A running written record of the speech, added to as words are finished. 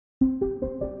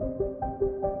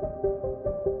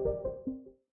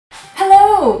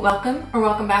Hello!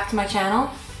 Welcome back to my channel.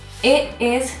 It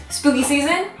is spooky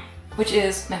season, which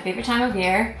is my favorite time of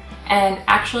year. And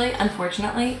actually,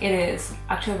 unfortunately, it is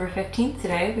October 15th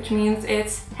today, which means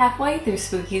it's halfway through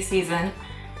spooky season.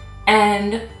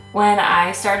 And when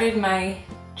I started my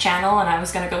channel and I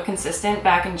was gonna go consistent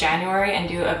back in January and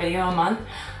do a video a month,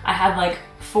 I had like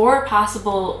 4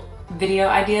 possible video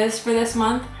ideas for this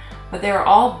month, but they were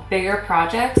all bigger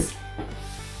projects.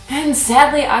 And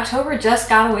sadly, October just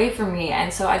got away from me,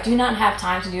 and so I do not have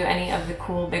time to do any of the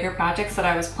cool, bigger projects that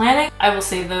I was planning. I will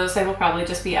save those. They will probably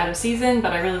just be out of season,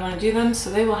 but I really want to do them, so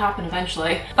they will happen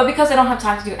eventually. But because I don't have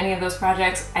time to do any of those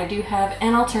projects, I do have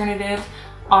an alternative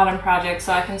autumn project,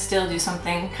 so I can still do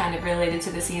something kind of related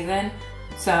to the season.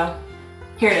 So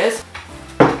here it is.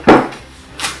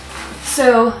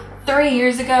 So 3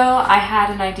 years ago, I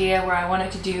had an idea where I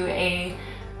wanted to do a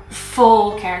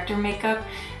full character makeup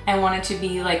and wanted to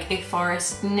be like a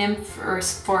forest nymph or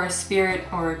forest spirit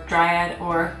or dryad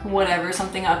or whatever,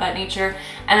 something of that nature.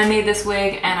 And I made this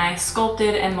wig and I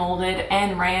sculpted and molded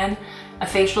and ran a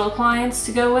facial appliance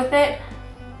to go with it.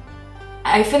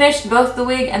 I finished both the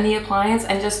wig and the appliance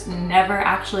and just never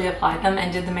actually applied them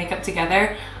and did the makeup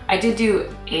together. I did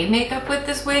do a makeup with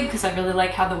this wig because I really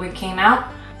like how the wig came out,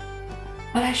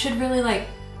 but I should really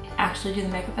actually do the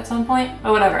makeup at some point.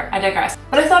 But whatever, I digress.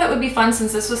 But I thought it would be fun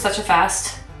since this was such a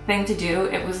fast thing to do.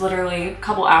 It was literally a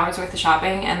couple hours worth of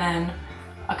shopping and then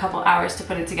a couple hours to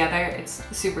put it together. It's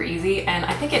super easy and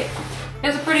I think it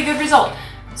is a pretty good result.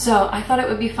 So I thought it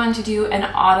would be fun to do an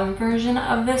autumn version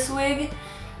of this wig.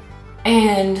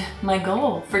 And my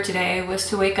goal for today was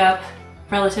to wake up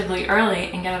relatively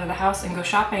early and get out of the house and go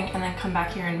shopping and then come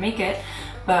back here and make it.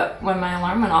 But when my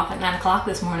alarm went off at 9 o'clock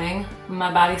this morning,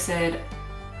 my body said,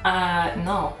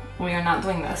 no, we are not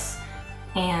doing this.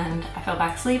 And I fell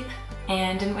back asleep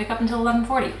and didn't wake up until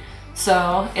 11:40.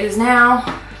 So it is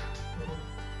now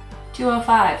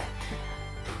 2:05.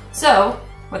 So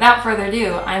without further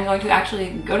ado, I'm going to actually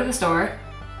go to the store,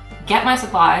 get my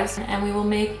supplies, and we will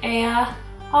make a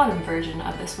autumn version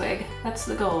of this wig. That's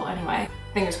the goal anyway.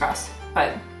 Fingers crossed,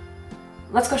 but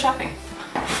let's go shopping.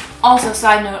 Also,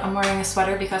 side note, I'm wearing a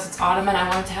sweater because it's autumn and I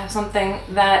wanted to have something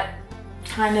that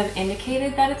kind of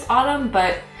indicated that it's autumn,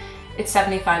 but it's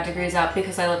 75 degrees out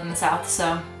because I live in the south,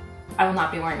 so I will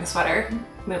not be wearing the sweater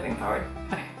moving forward.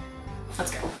 Okay, let's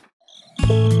go.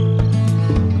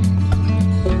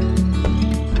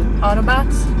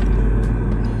 Autobots,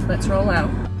 let's roll out.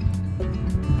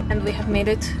 And we have made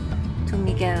it to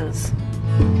Miguel's.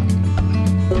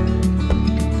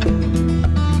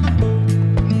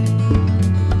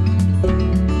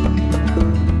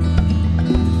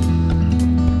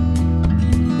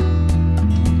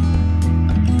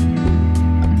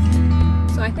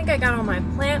 I got all my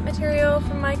plant material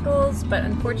from Michael's, but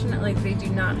unfortunately they do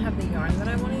not have the yarn that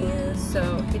I want to use,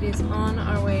 so it is on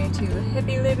our way to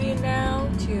Hippy Libby now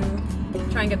to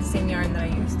try and get the same yarn that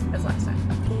I used as last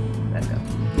time. Let's go.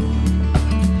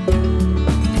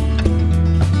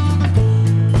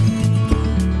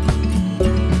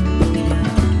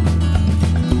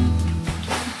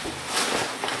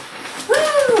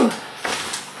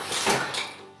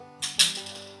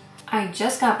 I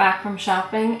just got back from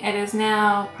shopping. It is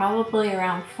now probably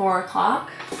around 4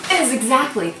 o'clock. It is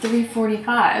exactly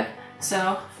 3:45.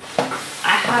 So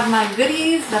I have my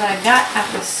goodies that I got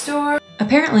at the store.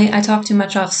 Apparently I talked too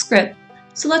much off script,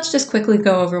 so let's just quickly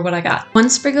go over what I got. 1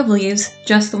 sprig of leaves,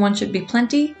 just the one should be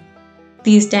plenty.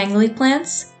 These dangly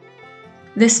plants.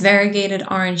 This variegated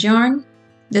orange yarn.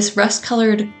 This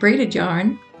rust-colored braided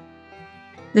yarn.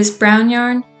 This brown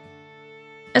yarn,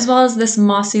 as well as this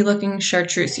mossy looking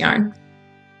chartreuse yarn.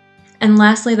 And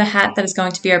lastly, the hat that is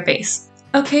going to be our base.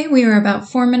 Okay, we are about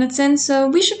 4 minutes in, so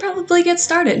we should probably get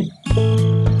started.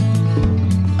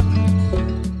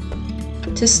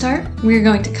 To start, we are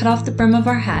going to cut off the brim of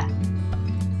our hat.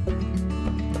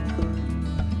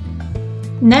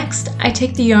 Next, I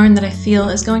take the yarn that I feel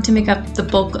is going to make up the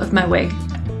bulk of my wig.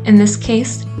 In this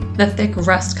case, the thick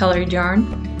rust-colored yarn.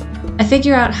 I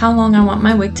figure out how long I want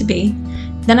my wig to be.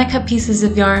 Then I cut pieces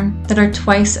of yarn that are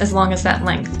twice as long as that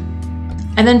length.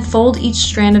 I then fold each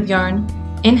strand of yarn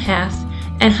in half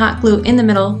and hot glue in the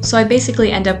middle, so I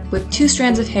basically end up with 2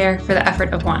 strands of hair for the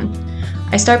effort of 1.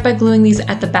 I start by gluing these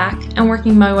at the back and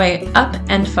working my way up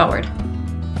and forward.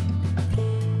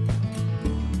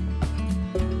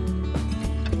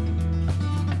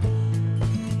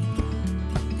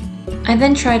 I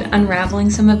then tried unraveling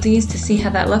some of these to see how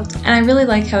that looked, and I really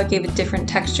like how it gave a different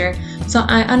texture, so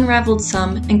I unraveled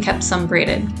some and kept some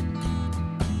braided.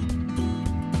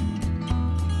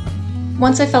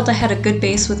 Once I felt I had a good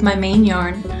base with my main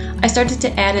yarn, I started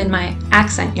to add in my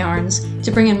accent yarns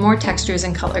to bring in more textures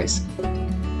and colors.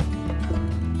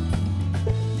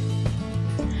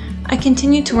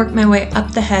 continued to work my way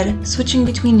up the head, switching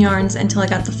between yarns until I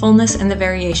got the fullness and the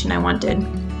variation I wanted.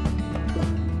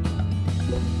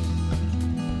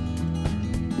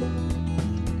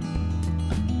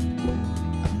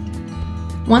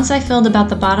 Once I filled about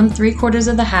the bottom 3/4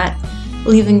 of the hat,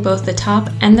 leaving both the top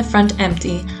and the front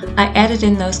empty, I added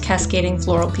in those cascading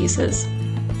floral pieces.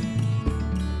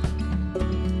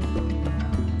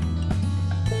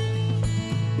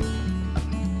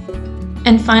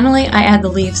 And finally, I add the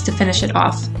leaves to finish it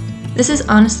off. This is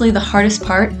honestly the hardest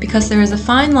part because there is a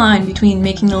fine line between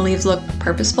making the leaves look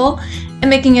purposeful and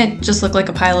making it just look like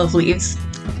a pile of leaves.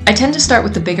 I tend to start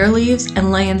with the bigger leaves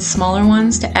and lay in smaller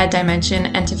ones to add dimension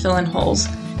and to fill in holes.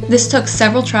 This took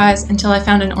several tries until I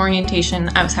found an orientation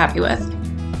I was happy with.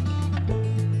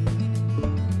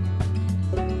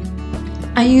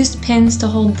 I used pins to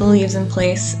hold the leaves in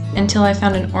place until I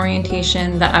found an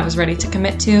orientation that I was ready to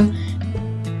commit to,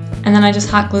 and then I just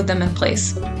hot glued them in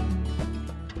place.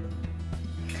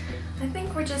 I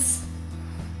think we're just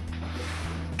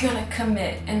gonna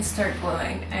commit and start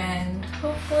gluing, and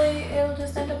hopefully it'll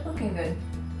just end up looking good.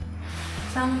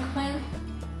 Sound like a plan?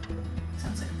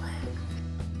 Sounds like a plan.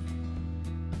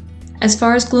 As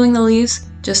far as gluing the leaves,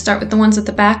 just start with the ones at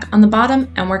the back on the bottom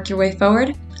and work your way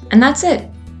forward, and that's it.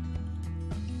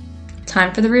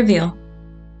 Time for the reveal.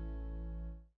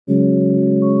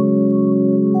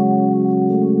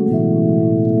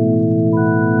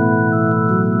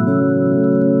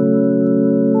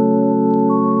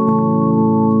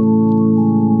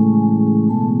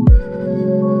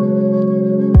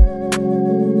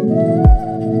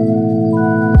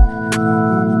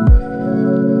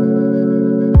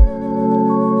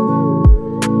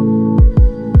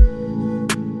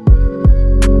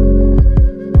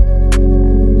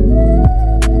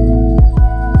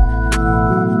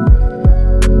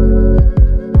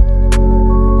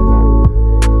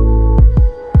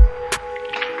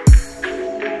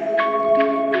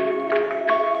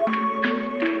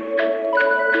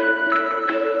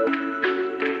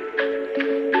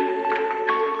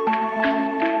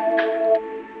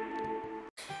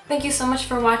 Thank you so much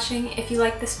for watching. If you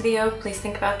like this video, please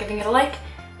think about giving it a like.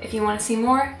 If you want to see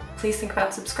more, please think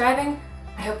about subscribing.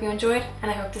 I hope you enjoyed,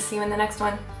 and I hope to see you in the next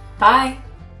one. Bye!